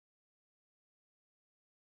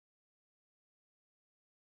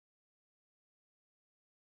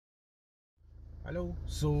Hello.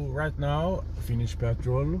 So right now finish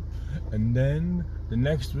petrol, and then the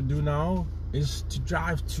next we do now is to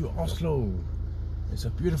drive to Oslo. It's a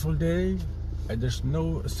beautiful day and there's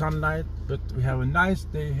no sunlight, but we have a nice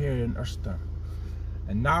day here in Ørsta.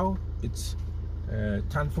 And now it's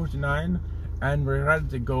 10:49 and we're ready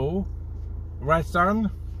to go. Right,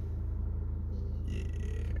 son? Yeah.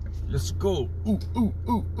 Let's go. Ooh, ooh,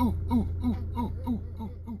 ooh, ooh, ooh, ooh, ooh, ooh,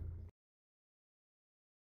 ooh, ooh.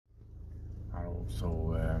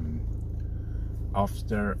 So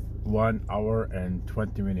after 1 hour and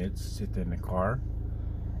 20 minutes sitting in the car,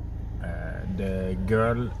 the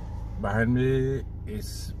girl behind me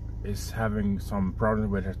is having some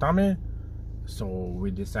problem with her tummy, so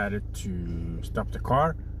we decided to stop the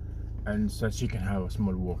car and so she can have a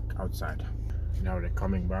small walk outside. Now they're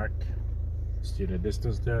coming back. See the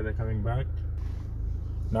distance there, they're coming back.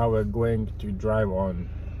 Now we're going to drive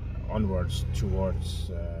onwards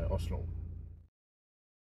towards Oslo.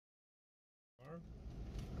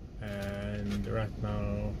 And right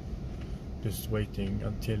now just waiting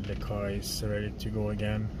until the car is ready to go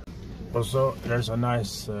again. Also there's a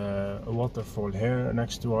nice waterfall here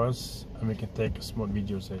next to us, and we can take a small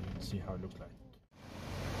video so you can see how it looks like.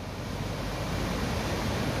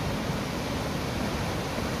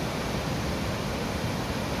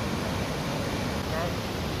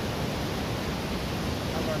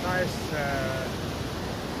 Have a nice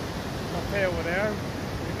cafe over there.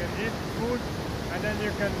 You can eat food, and then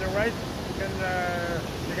you can rest,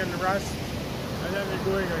 and then we're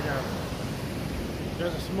going again.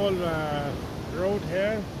 There's a small road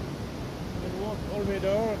here. You can walk all the way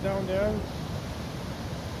down there.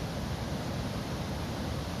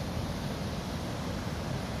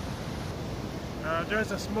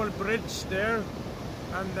 There's a small bridge there,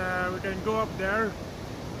 and we can go up there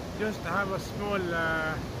just to have a small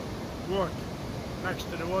walk next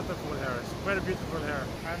to the waterfall here. It's very beautiful here,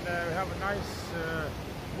 and we have a nice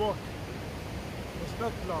walk. It's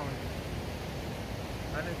not long,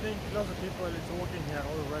 and I think lots of people is walking here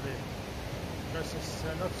already because it's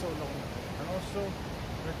not so long. And also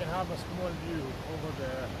we can have a small view over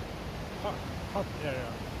the hut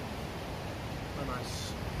area. Very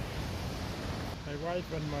nice. I write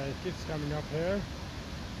when my kids coming up here.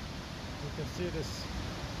 You can see this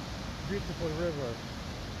beautiful river.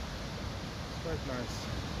 It's quite nice.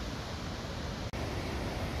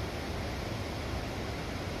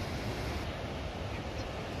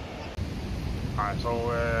 So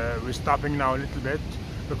we're stopping now a little bit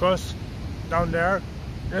because down there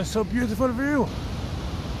there's a beautiful view.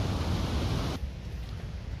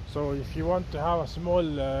 So if you want to have a small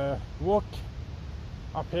walk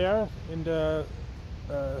up here in the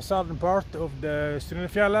southern part of the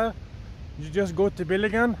Strindefjellet, you just go to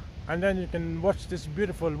Billingen and then you can watch this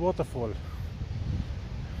beautiful waterfall.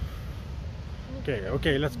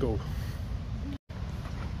 Okay, let's go.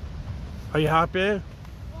 Are you happy?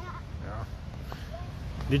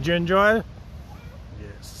 Did you enjoy?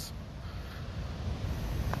 Yes.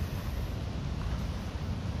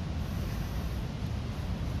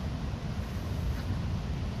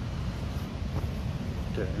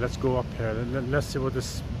 Okay, let's go up here. Let's see what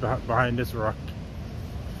is behind this rock.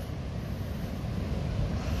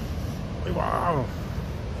 Wow!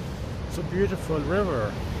 It's a beautiful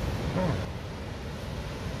river.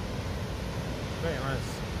 Very nice.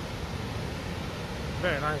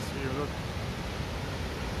 Very nice view, look.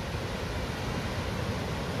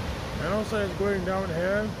 And also it's going down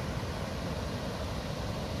here.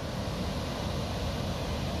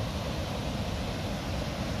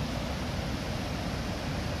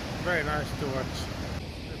 Very nice to watch.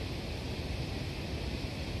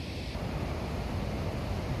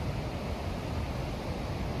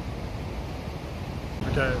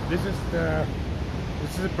 Okay, this is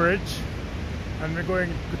the bridge, and we're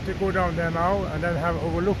going to go down there now and then have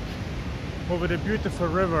overlook over the beautiful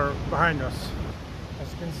river behind us.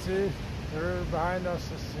 As you can see, the river behind us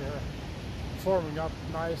is forming up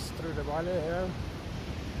nice through the valley here.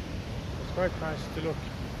 It's quite nice to look.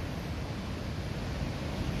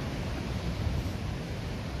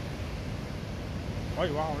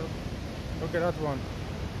 Oh wow, look at that one.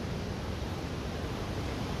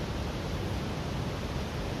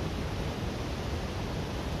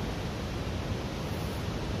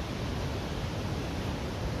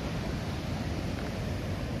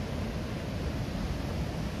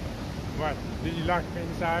 What? Did you lock me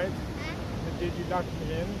inside? Did you lock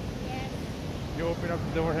me in? Yes. You open up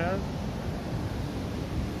the door here?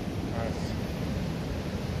 Nice.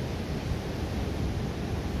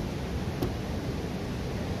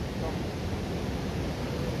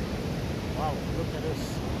 Wow, look at this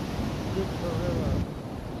beautiful river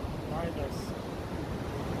behind us.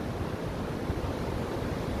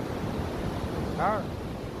 Ah,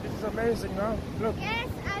 this is amazing, no? Look. Yes,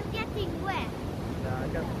 I'm getting wet. Yeah, I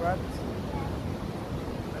got wet.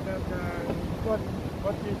 And then, what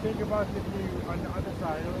do you think about the view on the other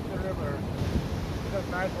side of the river? Is that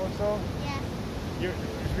nice also? Yes.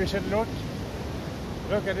 We should look.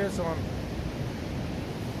 Look at this one.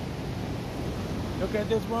 Look at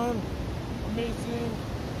this one. Amazing.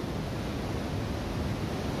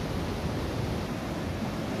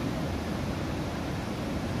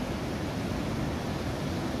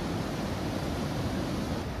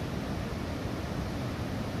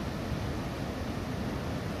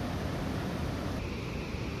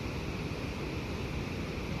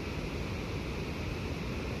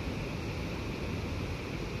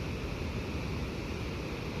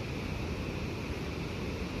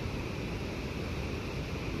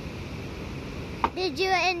 Did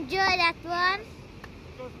you enjoy that one? It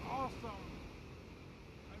was awesome.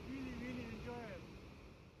 I really, really enjoyed it.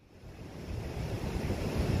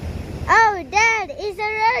 Oh, Dad, is a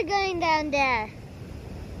road going down there?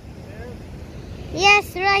 There?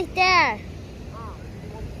 Yes, right there. Ah, you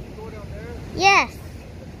want to go down there? Yes.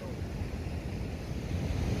 Let's go.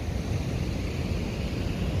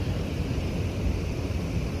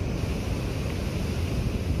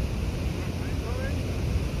 Are you going?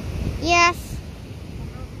 Yes.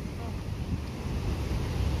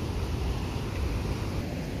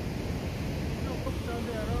 Down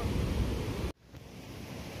there, huh?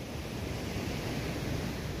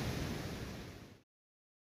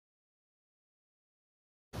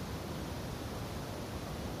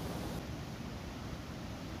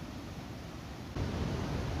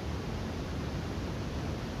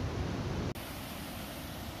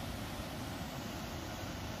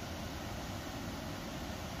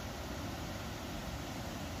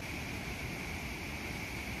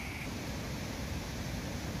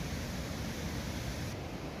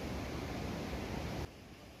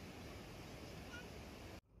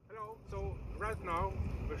 Hello, so right now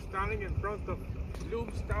we're standing in front of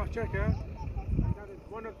Lom Stavkirke, and that is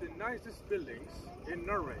one of the nicest buildings in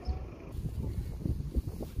Norway.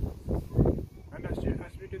 And as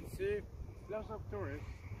we can see, lots of tourists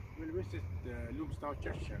will visit Lom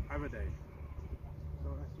Stavkirke every day. So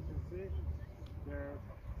as you can see, they're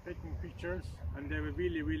taking pictures and they will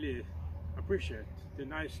really, really appreciate the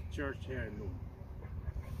nice church here in Lom.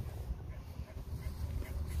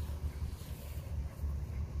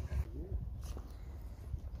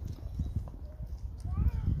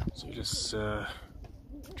 So this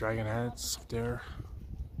dragon heads up there,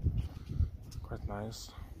 quite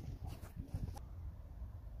nice.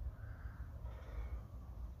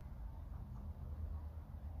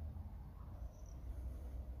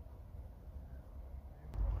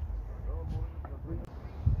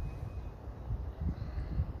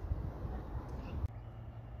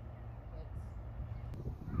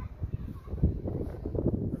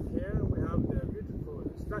 And here we have the beautiful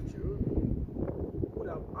statue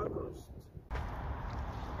August.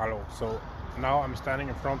 Hello, so now I'm standing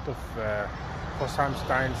in front of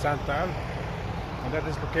HansNature, and that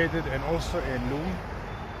is located and also in Lom.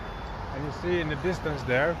 And you see in the distance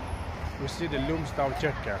there, we see the Lom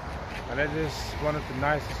Stavkirke, and that is one of the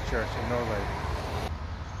nicest churches in Norway.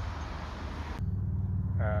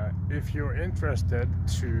 If you're interested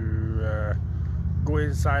to go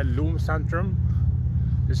inside Lom Centrum,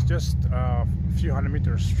 it's just a few hundred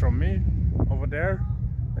meters from me over there,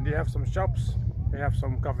 and they have some shops, they have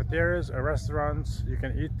some cafeterias, restaurants. You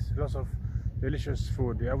can eat lots of delicious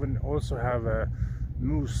food. They even also have a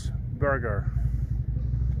moose burger,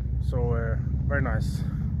 so very nice.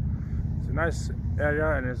 It's a nice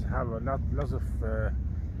area, and it have lots of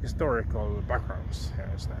historical backgrounds.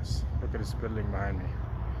 Yeah, it's nice. Look at this building behind me.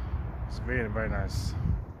 It's very, very nice.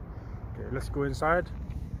 Okay, let's go inside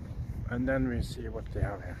and then we see what they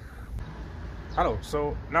have here. Hello,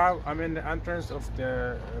 so now I'm in the entrance of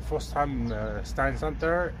the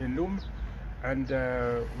HansNature in Lom, and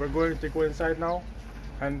we're going to go inside now,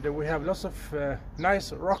 and we have lots of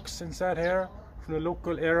nice rocks inside here from the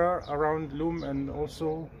local area around Lom and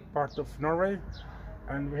also part of Norway.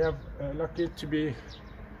 And we have lucky to be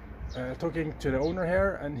talking to the owner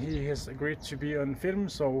here, and he has agreed to be on film,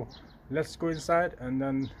 so let's go inside and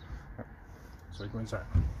then so we go inside.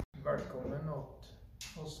 Velkommen åt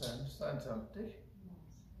Fossheim steinsenter.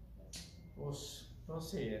 Vi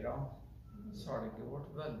baserer salget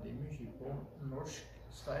vårt veldig mye på norsk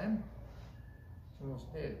stein, som vi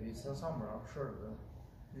delvis har samlet selv.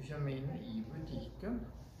 Du kommer inn i butikken,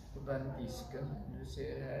 på den disken du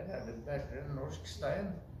ser her det bare norsk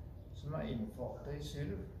stein som innfattet i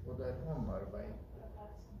sylv, og det håndarbeid.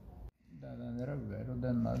 Det er den røde, og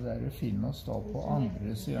denne der finner oss da på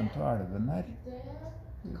andre siden av elven her.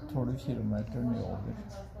 12 kilometer nedover.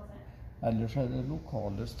 Ellers er det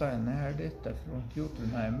lokale steiner her. Dette er fra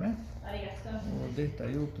Jotunheimen. Og dette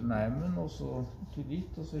er Jotunheimen, og så til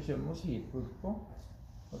dit, og så kommer vi hit bort på.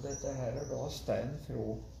 Og dette her er da stein fra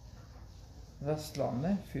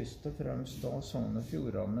Vestlandet, først og fremst da Sogn og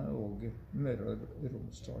Fjordane og Møre og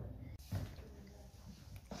Romsdal.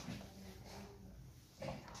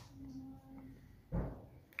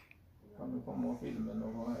 Kan du komme og filme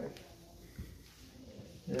noe her?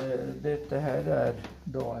 Dette her er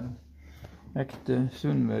da en ekte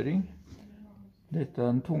sunnmøring. Dette er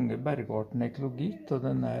den tunge bergarten eklogitt, og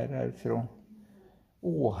den er fra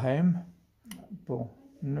Åheim på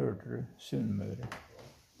Nordre Sunnmøre.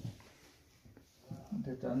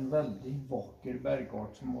 Dette er en veldig vakker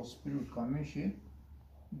bergart som vi bruker mye,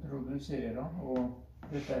 produserer, og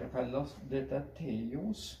dette er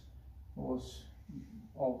teos, og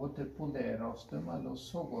av og til poleres dem, eller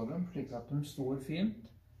sågar dem, slik at de står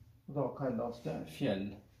fint, og da kalles det fjell.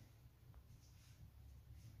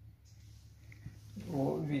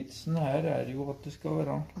 Og vitsen her er jo at det skal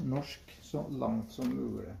være norsk så langt som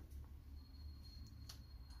mulig.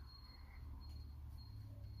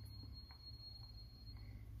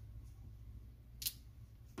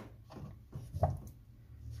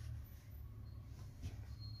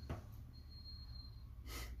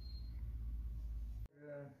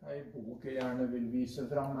 En bok jeg gjerne vil vise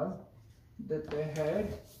fremme. Dette her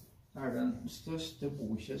er den største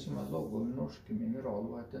boka som er laget om norske mineraler,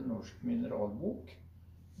 og heter Norsk mineralbok.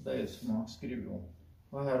 Det er jeg som har skrevet om.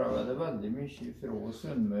 Og her er det veldig mye fra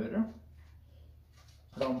Sunnmøre.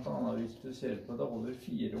 Blant annet hvis du ser på det, over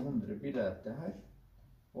 400 billetter her.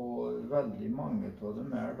 Og veldig mange av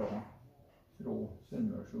dem er da fra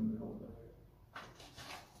Sunnmørsområdet.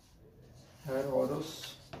 Her har vi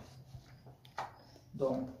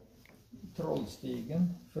da Trollstigen,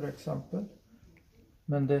 for eksempel.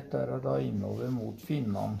 Men dette er da innover mot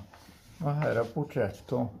Finland. Og her er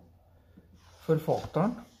portrett av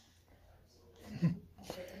forfatteren.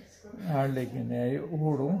 Her ligger nede i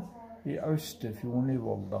Olo, i Østefjorden i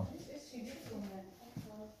Volda.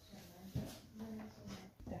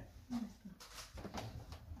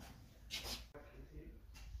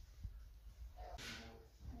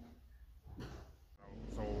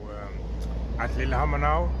 At Lillehammer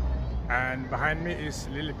now, and behind me is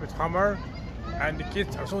Lilleputthammer, and the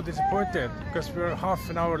kids are so disappointed because we're half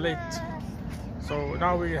an hour late. So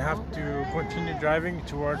now we have to continue driving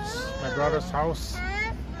towards my brother's house,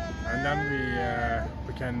 and then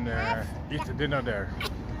we can eat dinner there.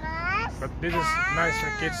 But this is nice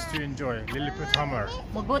for kids to enjoy, Lilleputthammer.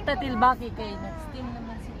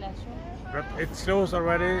 But it's closed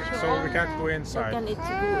already, so we can't go inside.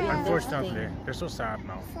 Unfortunately, they're so sad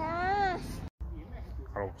now.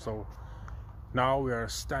 So now we are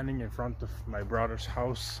standing in front of my brother's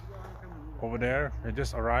house over there. I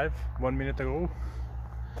just arrived 1 minute ago.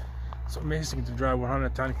 It's amazing to drive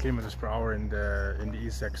 110 kilometers per hour in the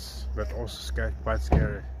E6, but also quite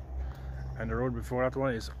scary. And the road before that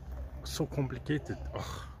one is so complicated.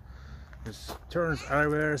 Oh, there's turns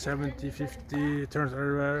everywhere, 70, 50 turns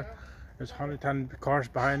everywhere. There's 110 cars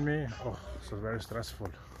behind me. Oh, so very stressful.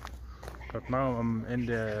 But now I'm in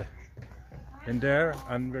there,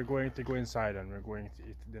 and we're going to go inside and we're going to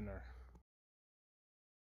eat dinner.